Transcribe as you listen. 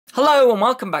Hello and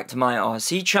welcome back to my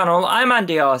RC channel. I'm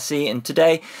Andy RC and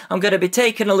today I'm going to be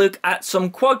taking a look at some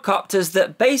quadcopters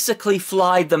that basically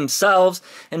fly themselves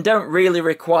and don't really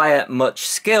require much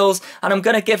skills, and I'm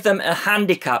going to give them a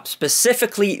handicap,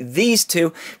 specifically these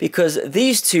two, because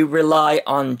these two rely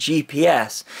on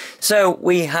GPS. So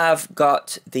we have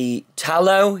got the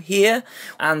Tello here,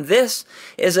 and this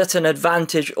is at an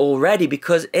advantage already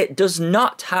because it does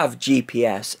not have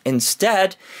GPS.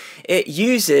 Instead, it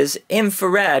uses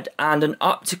infrared and an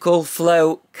optical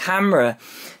flow camera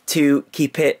to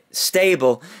keep it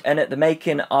stable. And at the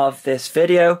making of this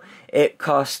video, it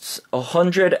costs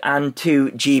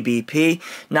 102 GBP.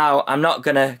 Now, I'm not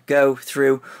going to go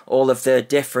through all of the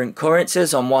different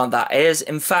currencies on what that is.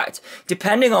 In fact,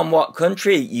 depending on what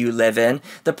country you live in,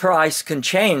 the price can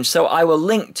change. So I will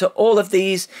link to all of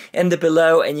these in the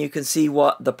below and you can see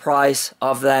what the price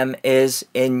of them is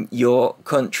in your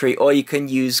country, or you can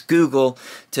use Google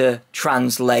to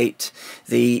translate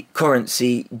the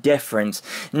currency difference.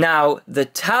 Now, the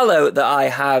Tello that I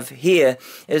have here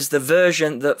is the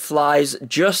version that flies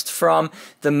just from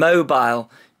the mobile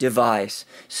device.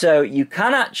 So you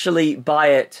can actually buy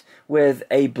it with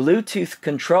a Bluetooth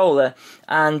controller,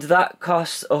 and that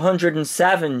costs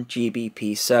 107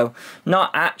 GBP, so not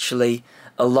actually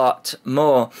a lot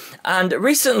more. And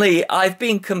recently I've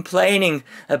been complaining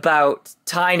about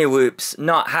Tiny Whoops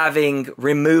not having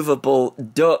removable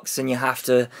ducts and you have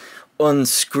to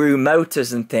unscrew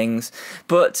motors and things,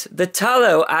 but the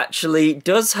Tello actually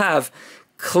does have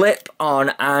clip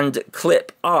on and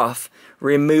clip off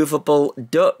removable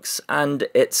ducts, and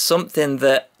it's something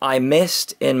that I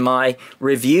missed in my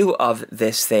review of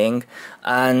this thing,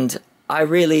 and I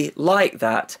really like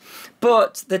that.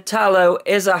 But the Tello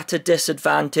is at a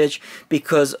disadvantage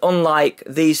because unlike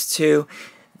these two,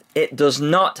 it does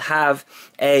not have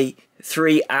a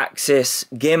 3-axis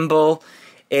gimbal.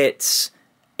 Its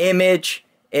image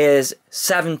is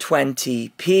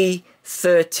 720p,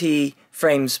 30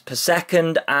 frames per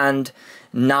second and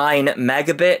 9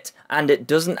 megabit, and it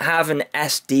doesn't have an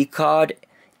SD card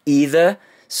either.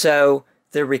 So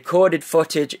the recorded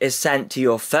footage is sent to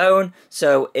your phone,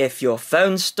 so if your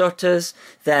phone stutters,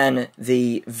 then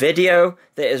the video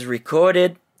that is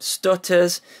recorded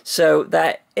stutters, so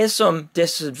there is some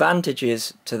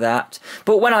disadvantages to that.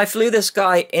 But when I flew this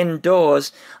guy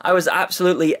indoors, I was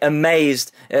absolutely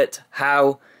amazed at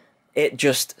how it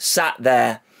just sat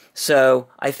there. So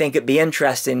I think it'd be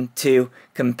interesting to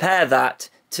compare that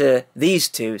to these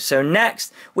two. So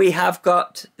next we have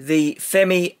got the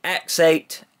Fimi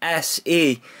X8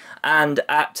 SE, and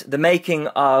at the making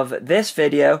of this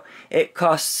video it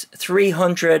costs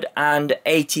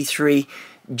 383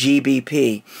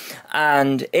 GBP,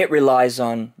 and it relies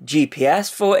on GPS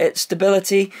for its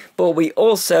stability, but we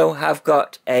also have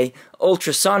got a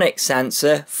ultrasonic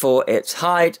sensor for its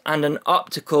height and an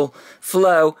optical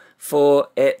flow for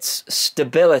its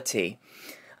stability.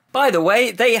 By the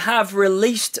way, they have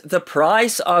released the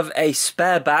price of a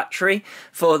spare battery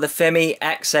for the Fimi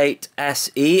X8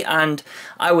 SE, and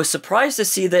I was surprised to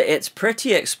see that it's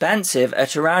pretty expensive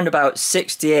at around about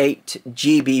 68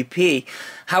 GBP.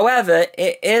 However,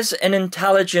 it is an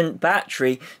intelligent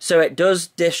battery, so it does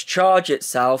discharge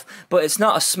itself, but it's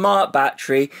not a smart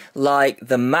battery like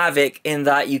the Mavic in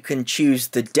that you can choose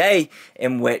the day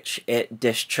in which it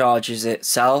discharges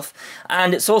itself.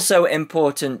 And it's also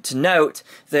important to note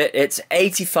that it's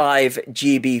 85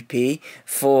 GBP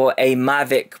for a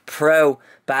Mavic Pro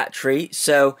battery,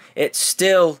 so it's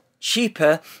still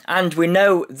cheaper, and we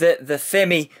know that the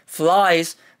Fimi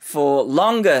flies for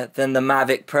longer than the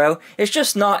Mavic Pro. It's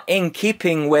just not in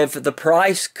keeping with the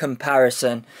price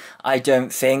comparison, I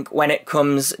don't think, when it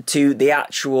comes to the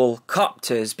actual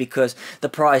copters, because the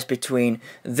price between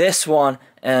this one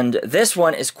and this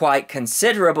one is quite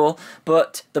considerable,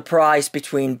 but the price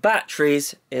between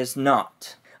batteries is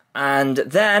not. And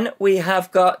then we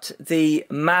have got the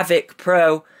Mavic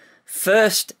Pro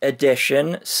First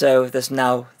Edition, so there's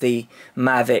now the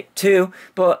Mavic 2,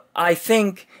 but I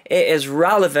think it is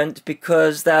relevant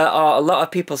because there are a lot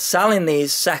of people selling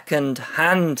these second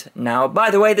hand now. By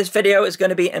the way, this video is going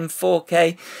to be in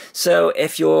 4K, so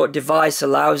if your device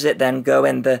allows it, then go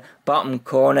in the bottom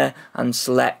corner and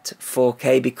select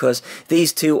 4K, because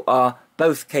these two are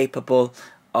both capable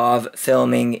of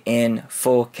filming in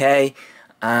 4K,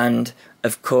 and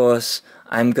of course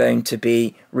I'm going to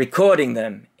be recording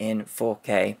them in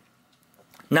 4K.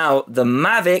 Now, the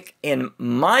Mavic in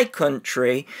my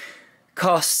country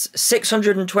costs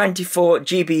 624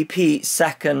 GBP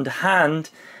second hand,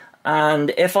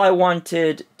 and if I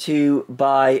wanted to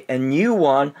buy a new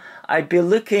one, I'd be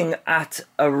looking at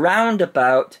around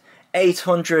about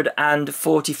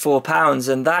 £844,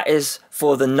 and that is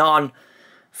for the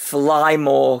non-fly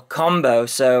more combo.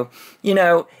 So, you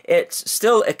know, it's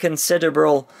still a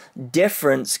considerable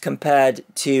difference compared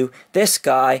to this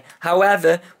guy.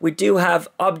 However, we do have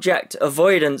object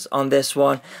avoidance on this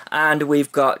one, and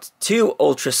we've got 2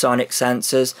 ultrasonic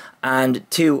sensors and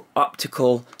 2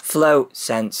 optical flow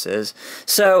sensors.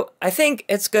 So I think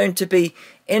it's going to be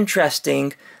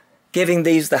interesting giving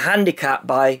these the handicap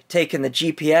by taking the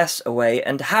GPS away.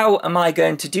 And how am I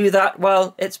going to do that?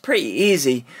 Well, it's pretty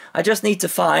easy. I just need to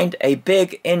find a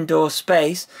big indoor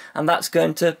space, and that's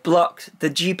going to block the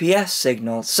GPS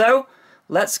signal. So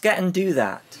let's get and do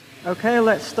that. Okay,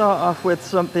 let's start off with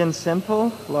something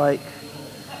simple like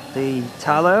the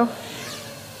Tello.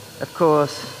 Of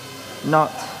course,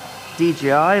 not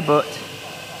DJI, but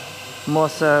more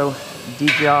so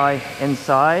DJI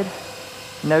inside.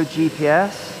 No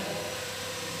GPS.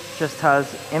 Just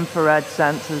has infrared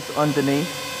sensors underneath,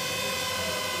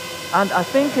 and I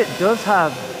think it does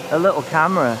have a little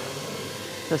camera.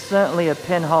 There's certainly a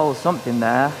pinhole something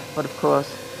there, but of course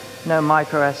no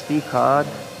micro SD card.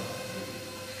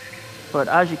 But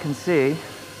as you can see,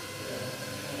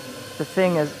 the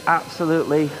thing is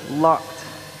absolutely locked,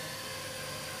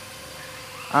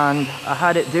 and I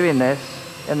had it doing this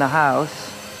in the house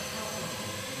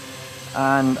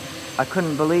and I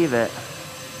couldn't believe it.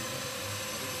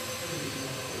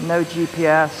 No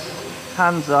GPS,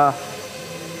 hands off.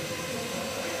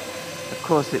 Of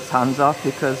course it's hands off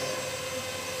because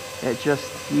it just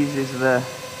uses the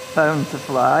phone to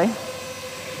fly.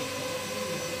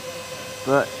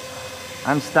 But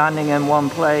I'm standing in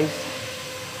one place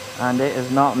and it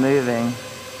is not moving.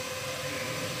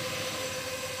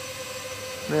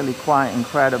 Really quite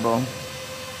incredible.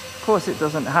 Of course it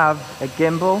doesn't have a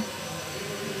gimbal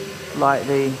like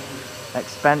the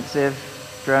expensive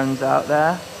drones out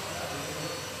there.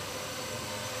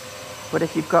 But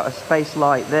if you've got a space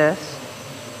like this,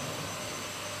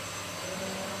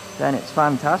 then it's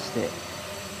fantastic.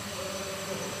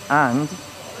 And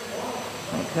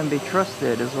it can be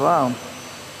trusted as well.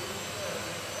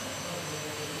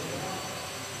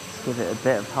 Let's give it a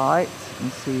bit of height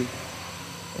and see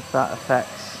if that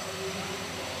affects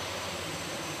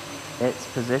its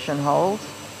position hold.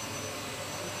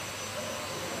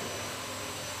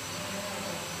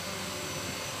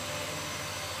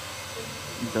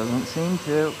 Doesn't seem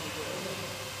to.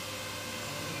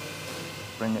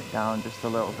 Bring it down just a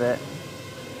little bit.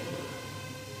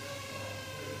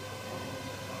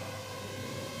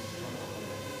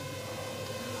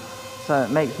 So it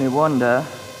makes me wonder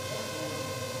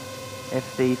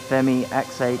if the Fimi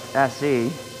X8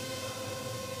 SE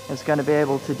is going to be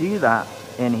able to do that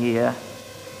in here,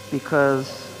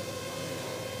 because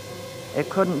it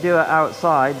couldn't do it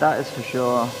outside, that is for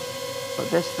sure. But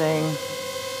this thing,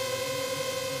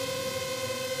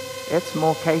 it's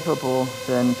more capable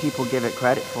than people give it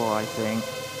credit for, I think.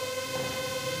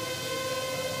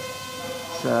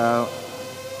 So,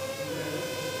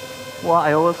 what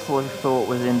I also thought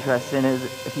was interesting is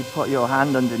if you put your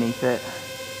hand underneath it,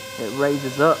 it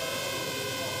raises up.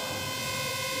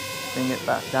 Bring it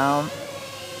back down.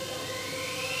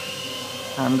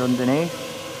 Hand underneath,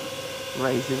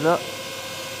 raises up.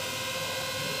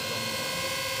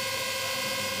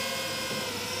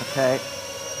 Okay.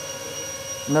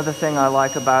 Another thing I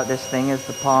like about this thing is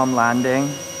the palm landing.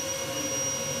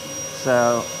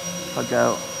 So if I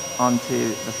go onto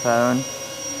the phone,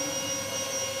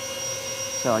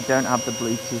 so I don't have the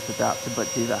Bluetooth adapter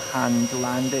but do the hand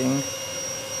landing,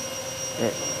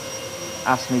 it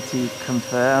asks me to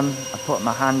confirm. I put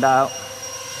my hand out,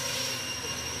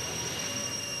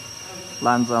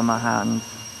 lands on my hand.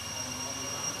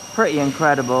 Pretty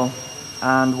incredible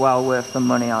and well worth the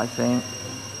money, I think.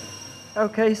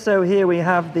 Okay, so here we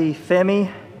have the Fimi.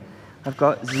 I've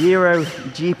got 0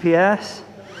 GPS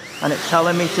and it's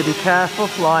telling me to be careful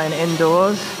flying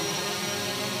indoors.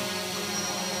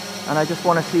 And I just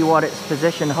want to see what its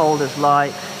position hold is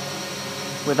like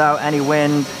without any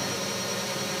wind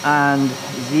and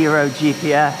 0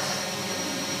 GPS.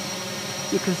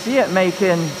 You can see it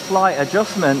making slight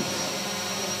adjustments,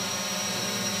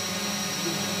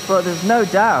 but there's no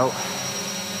doubt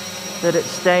that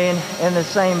it's staying in the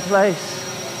same place.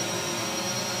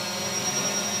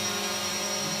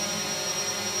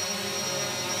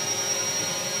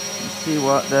 Let's see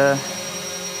what the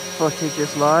footage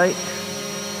is like.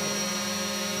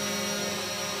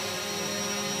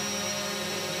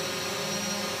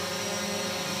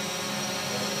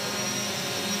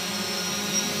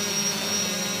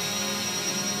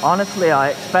 Honestly, I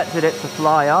expected it to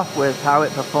fly off with how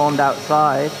it performed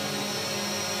outside.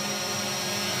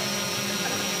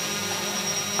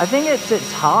 I think it's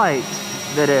its height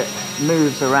that it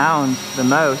moves around the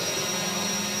most,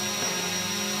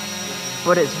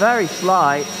 but it's very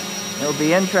slight. It'll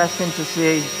be interesting to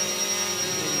see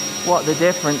what the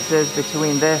difference is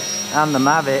between this and the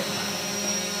Mavic.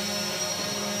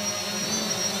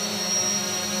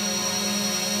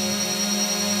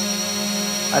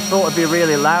 I thought it'd be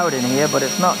really loud in here, but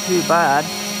it's not too bad.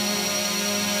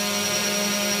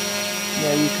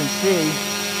 Yeah, you can see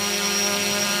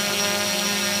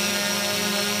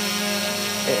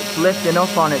it's lifting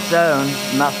up on its own,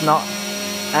 and that's not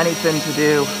anything to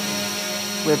do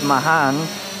with my hand.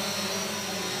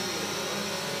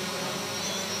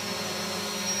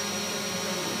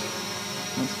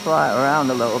 Let's fly it around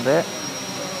a little bit.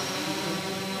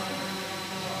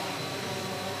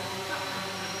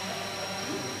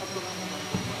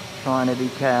 Trying to be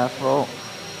careful,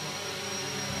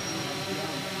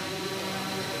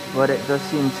 but it does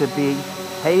seem to be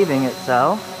behaving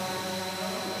itself.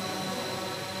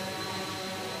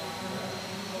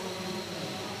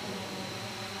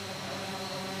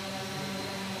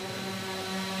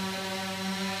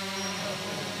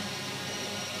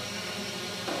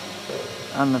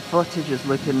 And the footage is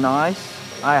looking nice.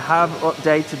 I have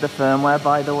updated the firmware,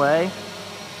 by the way.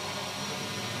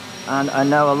 And I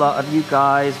know a lot of you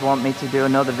guys want me to do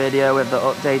another video with the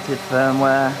updated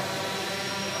firmware.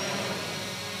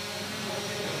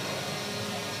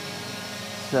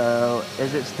 So,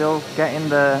 is it still getting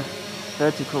the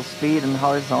vertical speed and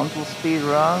horizontal speed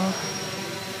wrong?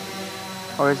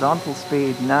 Horizontal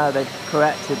speed, no, they've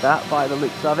corrected that by the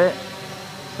looks of it.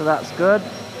 So that's good.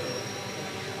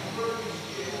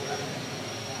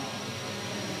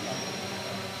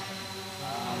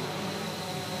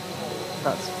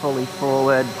 That's fully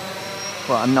forward,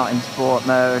 but I'm not in sport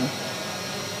mode.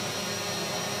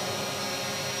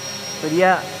 But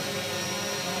yeah,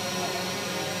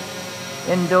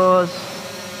 indoors,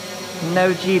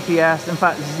 no GPS, in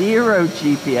fact 0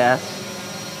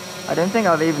 GPS. I don't think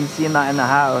I've even seen that in the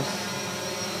house.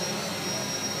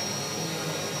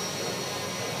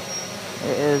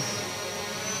 It is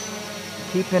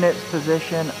keeping its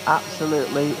position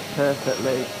absolutely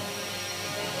perfectly.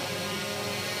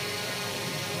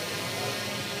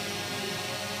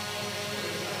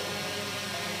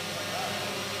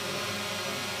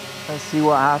 Let's see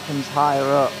what happens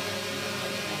higher up.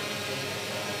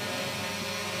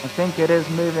 I think it is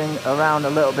moving around a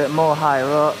little bit more higher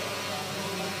up,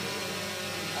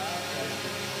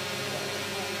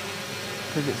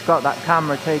 because it's got that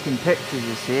camera taking pictures,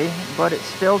 you see, but it's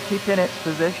still keeping its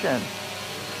position.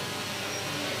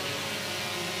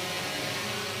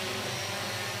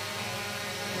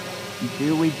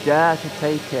 Do we dare to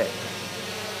take it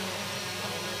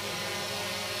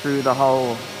through the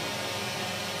hole?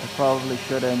 I probably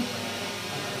shouldn't.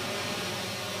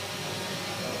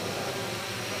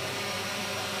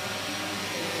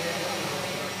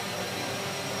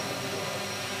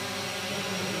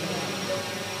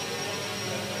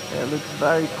 It looks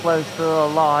very close to the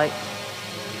light.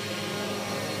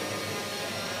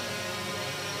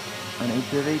 I need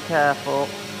to be careful.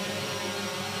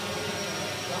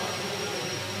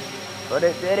 But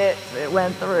it did it. It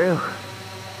went through.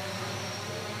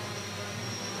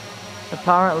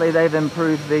 Apparently they've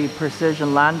improved the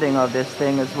precision landing of this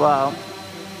thing as well.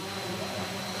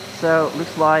 So it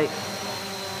looks like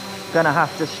I'm gonna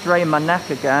have to strain my neck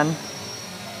again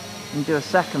and do a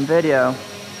second video.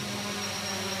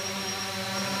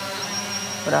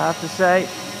 But I have to say,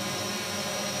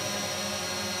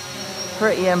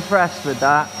 pretty impressed with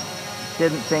that.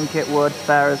 Didn't think it would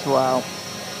fare as well.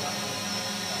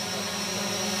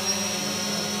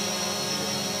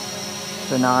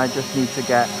 So now I just need to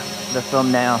get the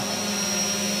thumbnail.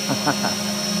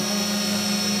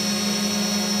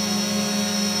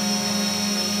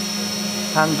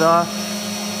 Hands off.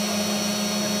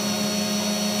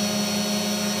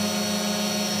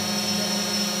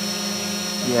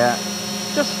 Yeah,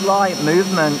 just slight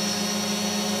movements.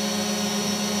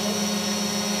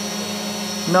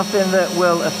 Nothing that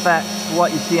will affect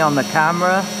what you see on the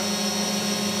camera.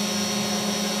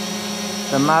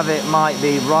 The Mavic might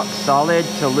be rock solid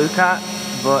to look at,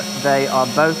 but they are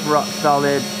both rock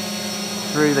solid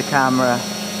through the camera.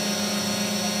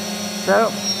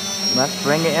 So, let's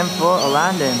bring it in for a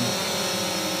landing.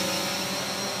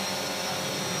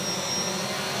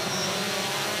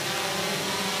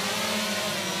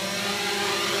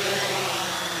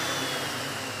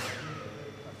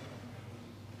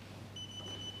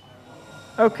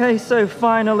 Okay, so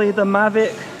finally the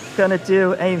Mavic gonna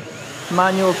do a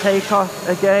manual takeoff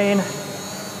again.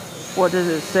 What does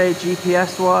it say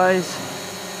GPS wise?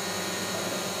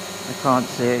 I can't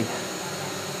see.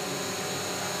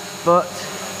 but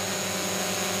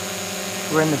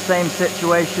we're in the same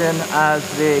situation as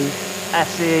the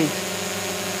SE,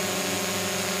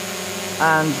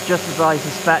 and just as I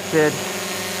suspected,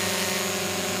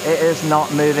 it is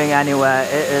not moving anywhere.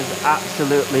 It is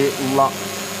absolutely locked.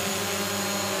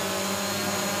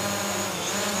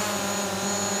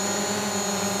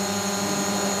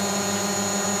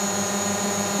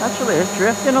 Actually, it's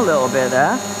drifting a little bit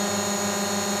there.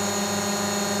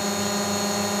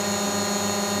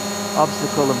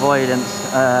 Obstacle avoidance,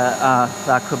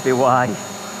 that could be why.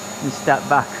 You step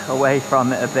back away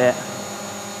from it a bit.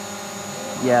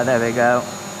 Yeah, there we go.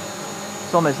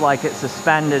 It's almost like it's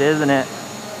suspended, isn't it?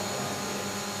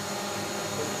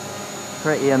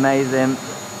 Pretty amazing.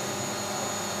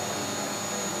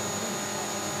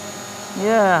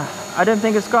 Yeah, I don't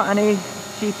think it's got any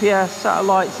GPS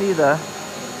satellites either.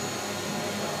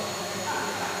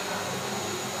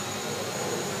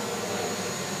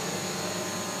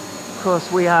 Of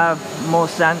course, we have more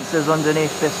sensors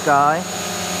underneath this guy.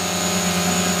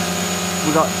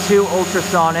 We've got 2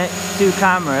 ultrasonics, 2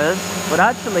 cameras, but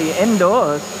actually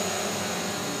indoors,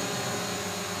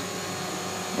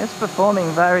 it's performing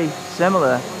very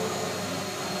similar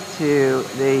to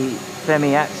the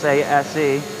Fimi X8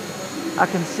 SE. I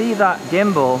can see that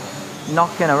gimbal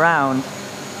knocking around.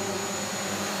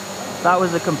 That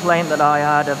was a complaint that I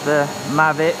had of the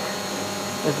Mavic,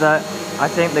 is that I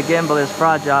think the gimbal is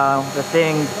fragile. The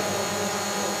thing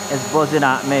is buzzing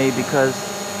at me because,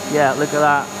 yeah, look at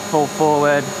that, full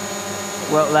forward.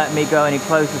 Won't let me go any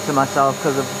closer to myself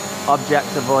because of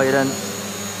object avoidance.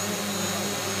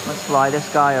 Let's fly this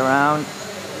guy around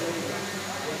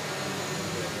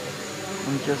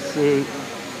and just see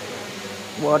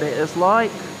what it is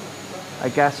like. I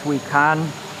guess we can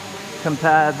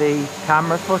compare the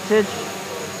camera footage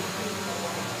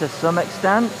to some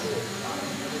extent.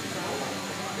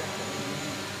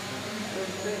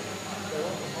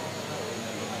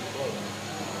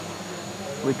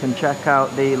 We can check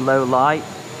out the low light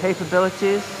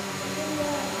capabilities.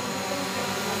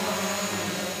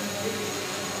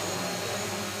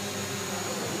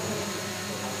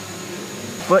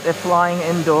 But if flying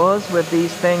indoors with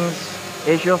these things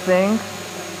is your thing,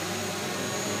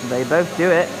 they both do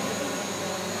it,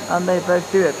 and they both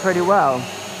do it pretty well.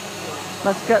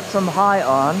 Let's get some high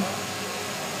on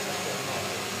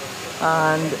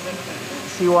and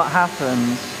see what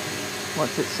happens.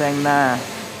 What's it saying there?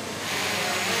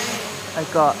 I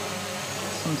got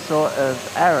some sort of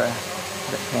error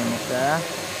that came up there.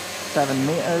 7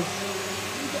 meters.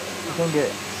 I think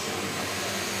it's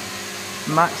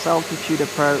max altitude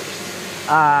approached.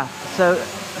 So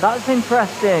that's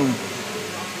interesting.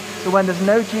 So when there's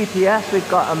no GPS, we've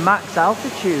got a max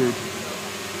altitude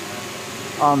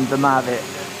on the Mavic.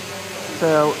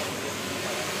 So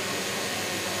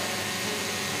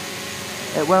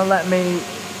it won't let me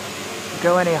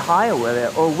go any higher with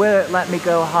it, or will it let me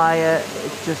go higher?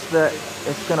 It's just that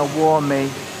it's going to warn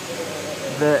me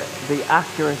that the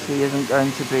accuracy isn't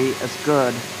going to be as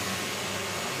good.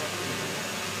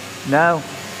 No,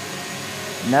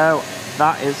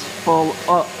 that is full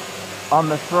up on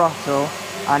the throttle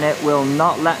and it will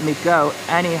not let me go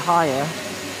any higher.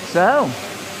 So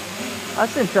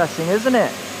that's interesting, isn't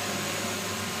it?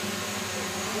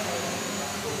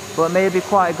 But maybe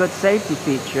quite a good safety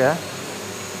feature.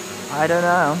 I don't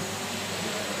know.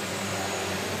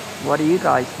 What do you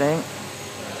guys think?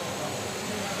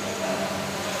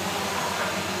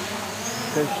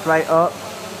 Goes straight up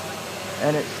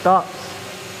and it stops.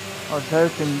 I was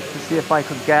hoping to see if I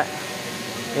could get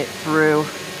it through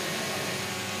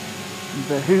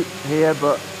the hoop here,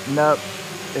 but nope.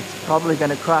 It's probably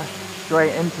going to crash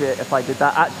straight into it if I did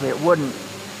that. Actually, it wouldn't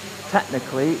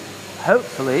technically,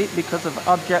 hopefully, because of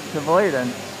object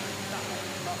avoidance.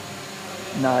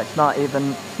 No, it's not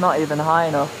even high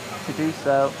enough to do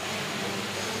so.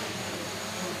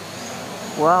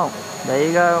 Well, there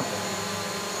you go.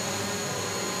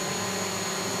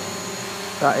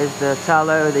 That is the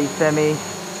Tello, the Fimi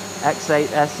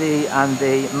X8 SE and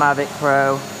the Mavic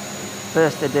Pro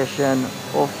first edition,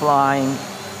 all flying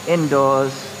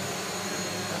indoors.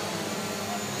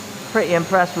 Pretty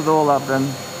impressed with all of them,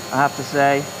 I have to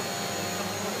say.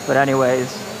 But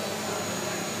anyways,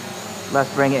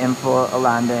 let's bring it in for a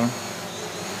landing.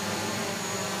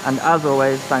 And as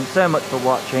always, thanks so much for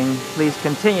watching. Please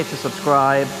continue to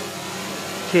subscribe.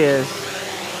 Cheers.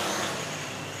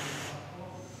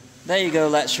 There you go,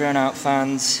 Let's Drone Out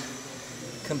fans.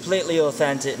 Completely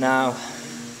authentic now.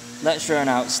 Let's Drone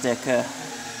Out sticker.